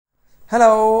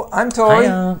Hello, I'm Toy.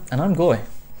 Hiya, and I'm Goy.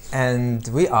 And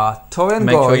we are Toy and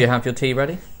Make Goy. sure you have your tea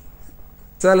ready.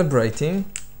 Celebrating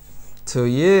 2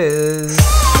 years. It's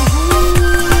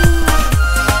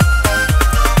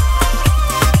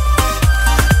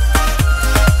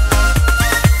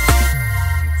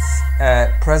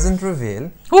a present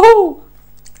reveal. Woohoo!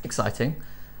 Exciting.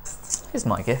 Here's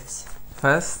my gifts.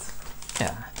 First.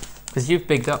 Yeah. Because you've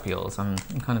bigged up yours, I'm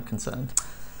kind of concerned.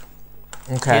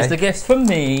 Okay. Here's the gifts from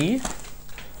me.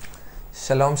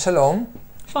 Shalom, shalom.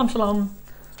 Shalom, shalom.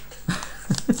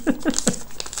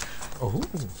 Oh.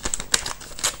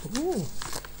 Ooh.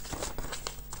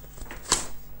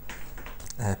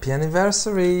 Happy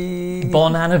anniversary.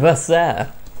 Bon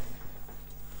anniversaire.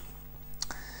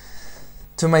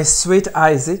 To my sweet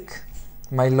Isaac,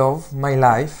 my love, my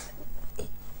life.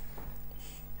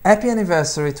 Happy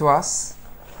anniversary to us.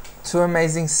 2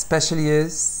 amazing special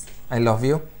years. I love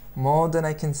you more than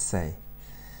I can say.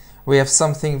 We have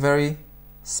something very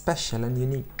special and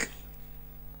unique.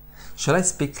 Shall I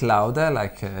speak louder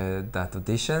like that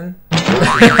audition?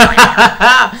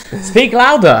 Speak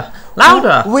louder!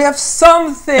 Louder! We have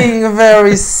something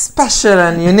very special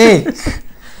and unique.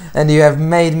 And you have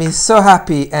made me so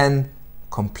happy and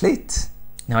complete.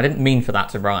 Now, I didn't mean for that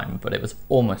to rhyme, but it was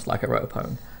almost like I wrote a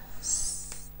poem.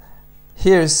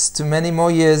 Here's to many more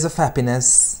years of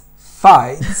happiness,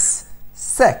 fights,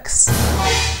 sex,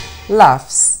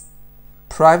 laughs,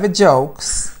 private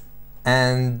jokes,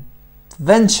 and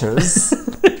adventures,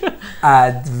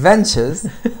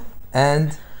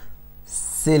 and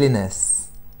silliness.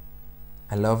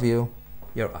 I love you,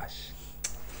 your Ash.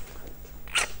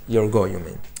 Your Go, you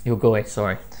mean? Your Goy,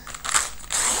 sorry.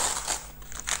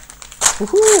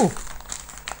 Woohoo!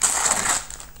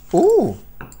 Ooh!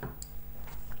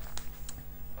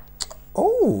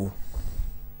 Oh!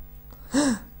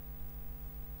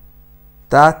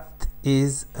 That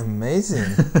is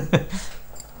amazing.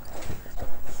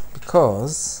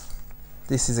 Because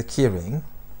this is a keyring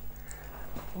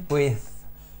with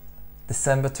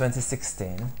December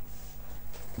 2016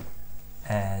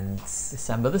 and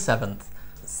December the 7th.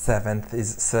 7th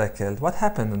is circled. What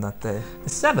happened on that day? The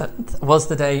 7th was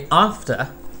the day after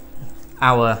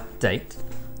our date,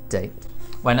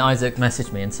 when Isaac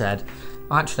messaged me and said,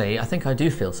 actually, I think I do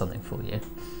feel something for you.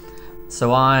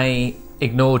 So I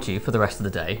ignored you for the rest of the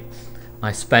day.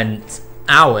 I spent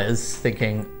hours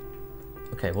thinking,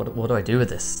 okay, what do I do with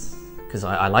this? Because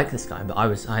I like this guy, but I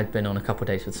had been on a couple of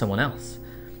dates with someone else,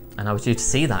 and I was due to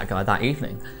see that guy that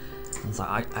evening. I was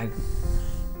like,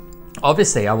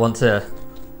 obviously I want to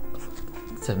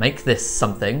make this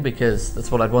something, because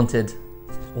that's what I'd wanted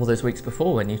all those weeks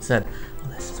before when you said, oh,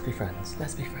 let's just be friends,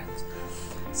 let's be friends.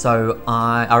 So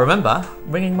I remember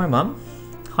ringing my mum.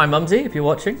 Hi Mumsy, if you're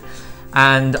watching.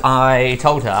 And I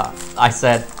told her, I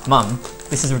said, Mum,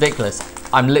 this is ridiculous.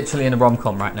 I'm literally in a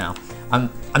rom-com right now. I'm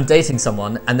dating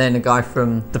someone, and then a guy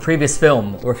from the previous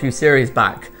film or a few series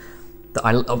back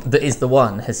that is the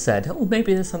one has said, oh,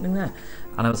 maybe there's something there.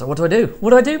 And I was like, what do I do? What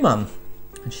do I do, Mum?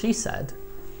 And she said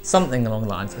something along the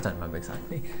lines, I don't remember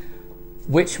exactly,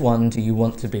 which one do you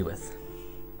want to be with?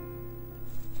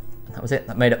 And that was it.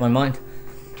 That made up my mind.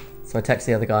 So I texted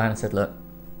the other guy and I said, look,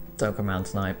 don't come around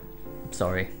tonight. I'm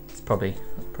sorry. It's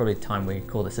probably time we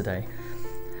call this a day.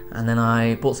 And then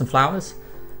I bought some flowers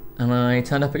and I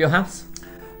turned up at your house.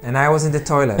 And I was in the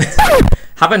toilet.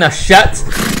 Having a shut.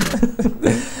 So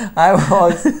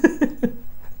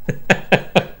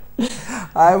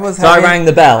I rang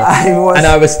the bell and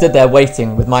I was stood there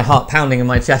waiting with my heart pounding in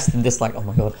my chest and just like, oh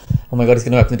my god, he's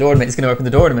going to open the door in a minute, he's going to open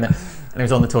the door in a minute. And he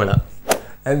was on the toilet.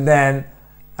 And then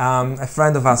a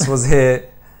friend of us was here,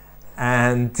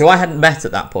 and who I hadn't met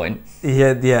at that point. He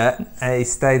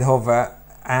stayed over,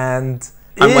 and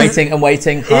I'm waiting,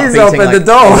 heart he's opened like, the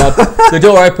door. The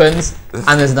door opens,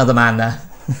 and there's another man there.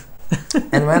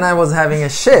 And when I was having a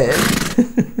shit,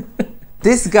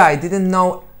 this guy didn't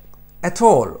know at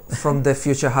all from the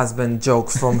future husband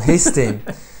joke from his team.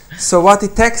 So what he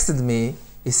texted me,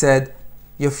 he said,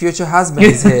 your future husband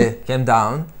is here, came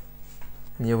down,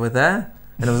 and you were there?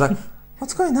 And I was like,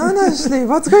 what's going on, Ashley?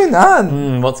 What's going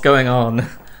on? What's going on?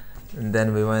 And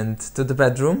then we went to the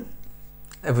bedroom.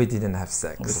 And we didn't have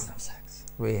sex.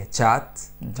 We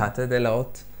chatted a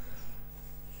lot.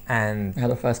 And had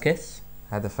a first kiss.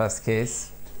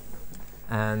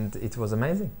 And it was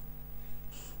amazing.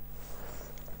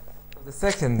 The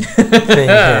second thing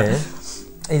here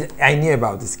is I knew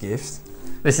about this gift.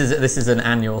 This is an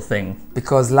annual thing.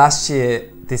 Because last year,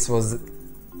 this was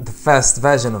the first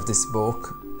version of this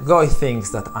book. Goy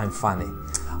thinks that I'm funny.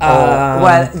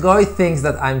 Goy thinks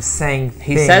that I'm saying things.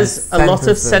 He says a lot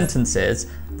of sentences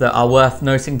that are worth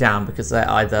noting down because they're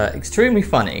either extremely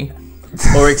funny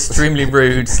or extremely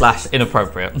rude /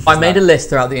 inappropriate. I made a list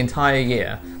throughout the entire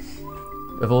year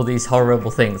of all these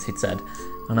horrible things he'd said,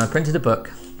 and I printed a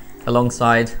book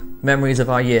alongside memories of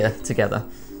our year together.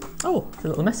 Oh, there's a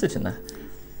little message in there.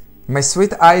 My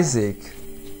sweet Isaac,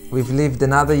 we've lived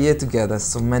another year together,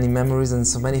 so many memories and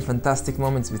so many fantastic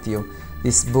moments with you.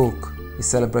 This book is a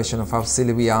celebration of how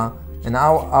silly we are and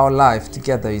how our life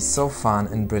together is so fun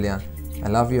and brilliant. I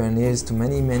love you and here's to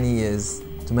many, many years,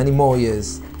 to many more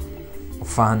years of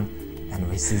fun and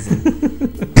racism.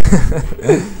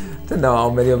 I don't know how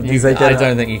many of these I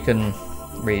don't think you can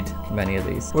read many of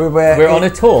these. We're on a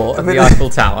tour of the Eiffel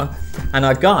Tower, and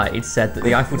our guide said that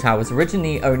the Eiffel Tower was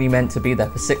originally only meant to be there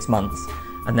for 6 months,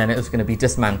 and then it was going to be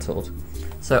dismantled.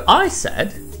 So I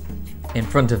said, in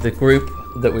front of the group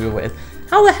that we were with,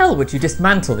 how the hell would you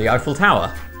dismantle the Eiffel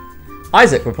Tower?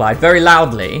 Isaac replied very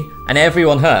loudly, and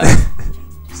everyone heard.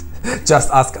 Just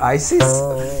ask ISIS.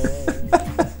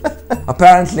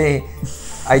 Apparently,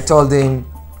 I told him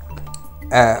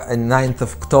on 9th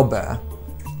of October,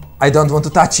 I don't want to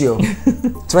touch you.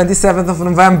 27th of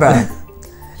November,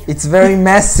 it's very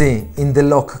messy in the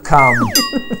lock cam. Are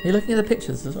you looking at the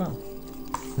pictures as well?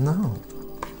 No.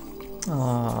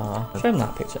 Aww. Show him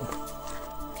that picture.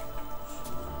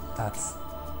 That's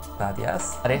that,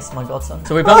 yes? That is my godson.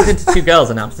 So we bumped into 2 girls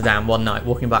in Amsterdam one night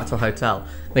walking back to a hotel.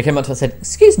 They came up to us and said,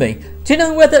 excuse me, do you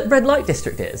know where the red light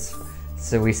district is?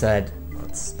 So we said, well,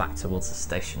 it's back towards the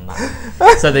station now.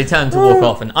 So they turned to walk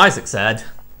off and Isaac said,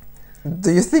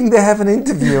 do you think they have an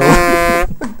interview?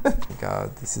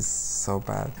 God, this is so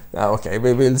bad. Okay,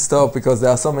 we will stop because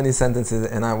there are so many sentences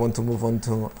and I want to move on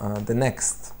to the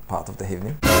next part of the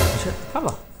evening.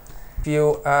 Cover. If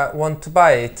you want to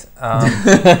buy it,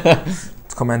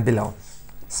 comment below.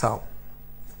 So,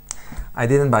 I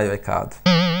didn't buy you a card.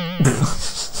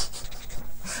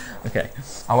 Okay.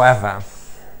 However,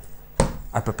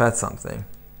 I prepared something.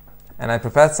 And I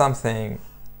prepared something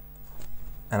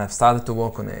and I've started to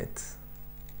work on it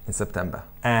in September.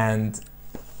 And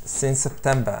since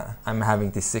September, I'm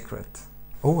having this secret.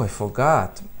 Oh, I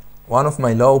forgot. One of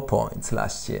my low points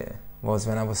last year was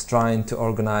when I was trying to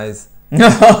organize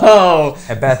a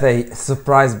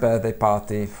surprise birthday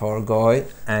party for Goy,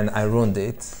 and I ruined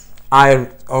it. I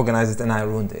organized it and I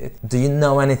ruined it. Do you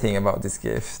know anything about this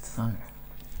gift? No.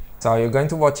 So you're going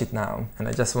to watch it now, and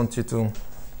I just want you to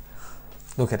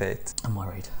look at it. I'm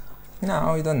worried.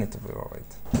 No, you don't need to be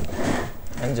worried.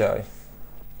 Enjoy.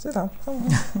 Sit down. Come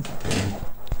on.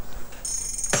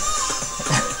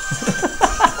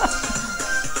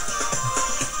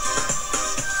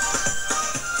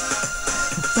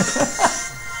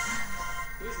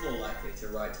 Who's more likely to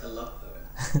write a love poem?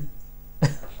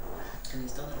 And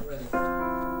he's done it already.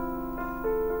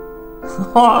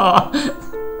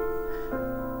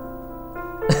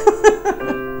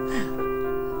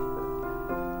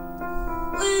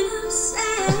 When I'm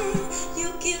sad, you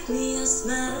give me a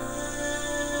smile.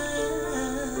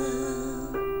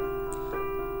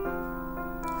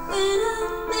 When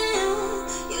I'm mad,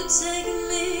 you take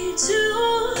me to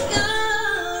your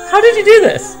How did you do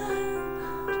this?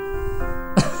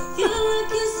 Your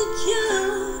look is so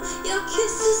cute, your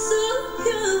kiss is so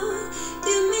pure.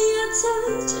 Give me a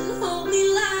touch and hold me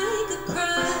like a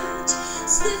crutch.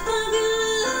 Slip of your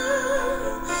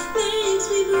love makes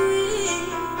me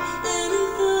breathe and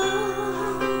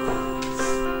evolve.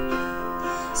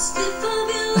 Slip of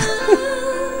your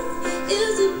love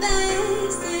is the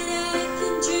best that I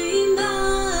can dream of.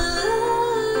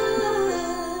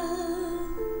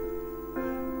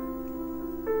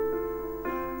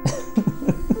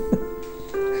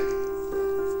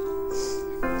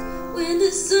 When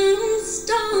the sun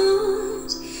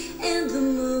storms and the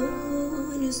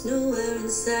moon is nowhere in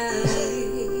sight,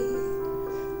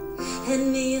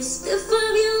 hand me a sniff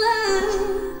of your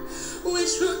love,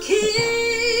 which will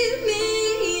keep me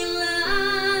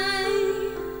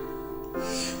alive.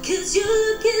 'Cause your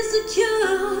look is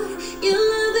secure, your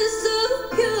love is so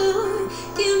pure.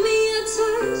 Give me a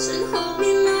touch and hold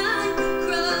me like a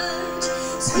crutch.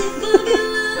 Sniff of your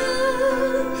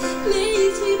love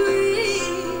makes me breathe.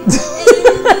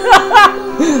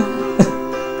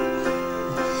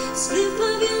 Slip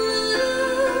of your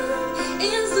love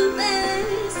is the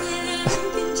best that I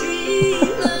can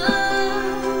dream of.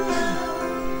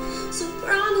 So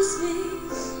promise me,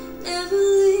 never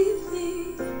leave me,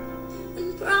 and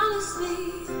promise me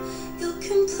you'll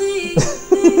complete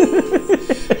me.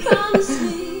 Promise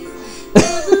me,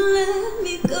 never let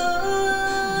me go.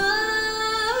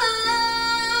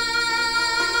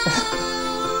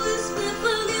 Slip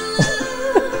of your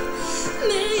love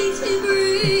makes me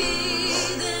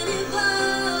breathe and evolve.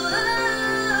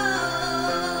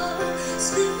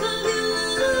 Slip of your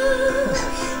love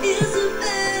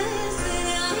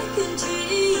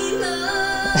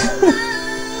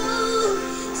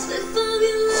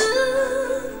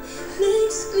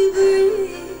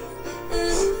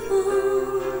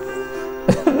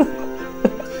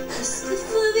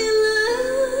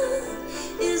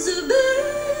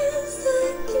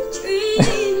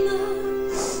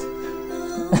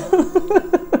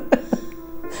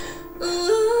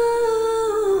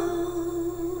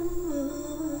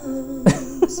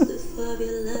Stiff of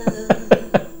your love.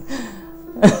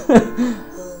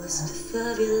 Oh, stiff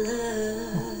of your love.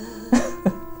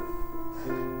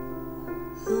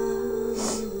 Ooh.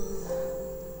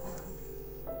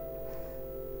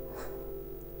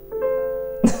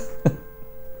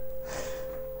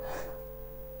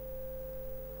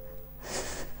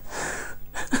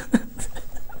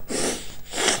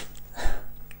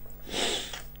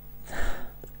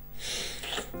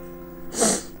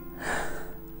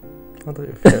 What do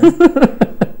you feel?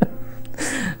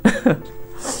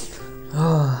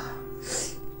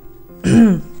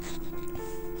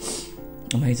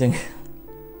 Amazing.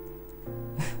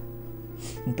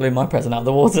 Blew my present out of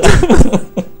the water.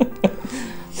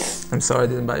 I'm sorry I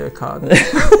didn't buy you a card.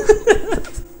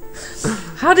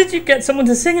 How did you get someone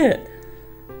to sing it?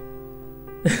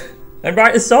 And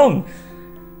write a song?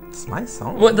 It's my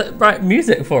song. Write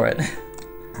music for it?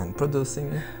 And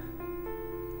producing it.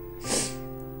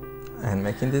 And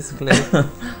making this clip. I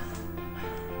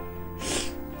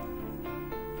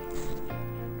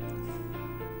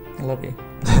love you.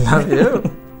 I love you.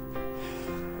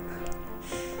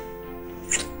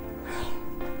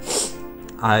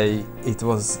 It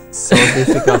was so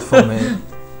difficult for me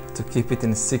to keep it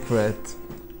in secret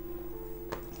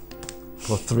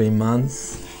for 3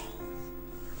 months.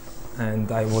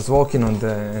 And I was working on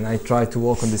and I tried to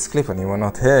work on this clip and you were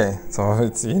not here. So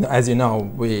it's, as you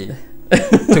know, we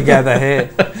together here.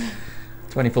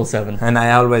 24/7. And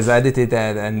I always edited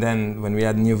that, and then when we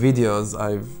had new videos,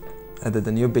 I've added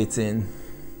the new bits in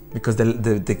because the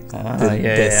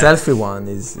selfie one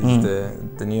is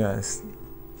the newest.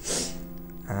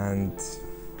 And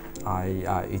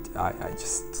I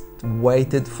just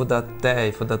waited for that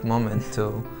day, for that moment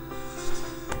to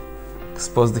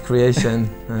expose the creation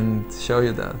and show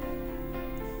you that.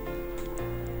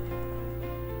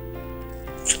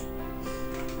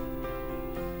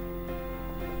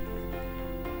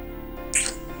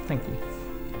 Thank you.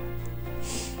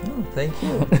 No, thank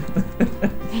you.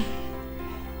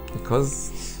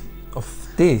 Because of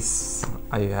this,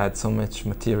 I had so much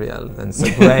material and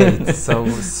so great,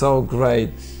 so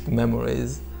great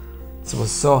memories. It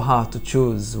was so hard to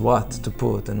choose what to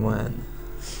put and when.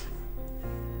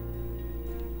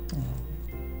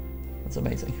 That's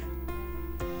amazing.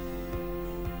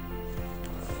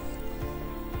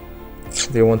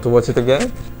 Do you want to watch it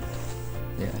again?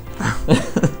 Yeah.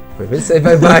 We will say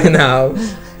bye-bye now.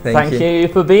 Thank you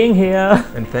for being here.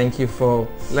 And thank you for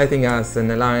letting us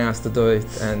and allowing us to do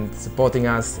it and supporting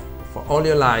us, for all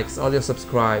your likes, all your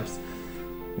subscribes.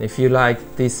 If you like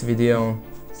this video,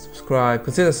 subscribe,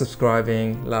 consider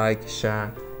subscribing, like,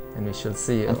 share, and we shall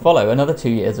see you. And follow another 2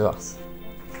 years of us.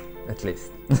 At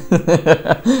least.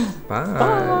 Bye.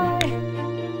 Bye.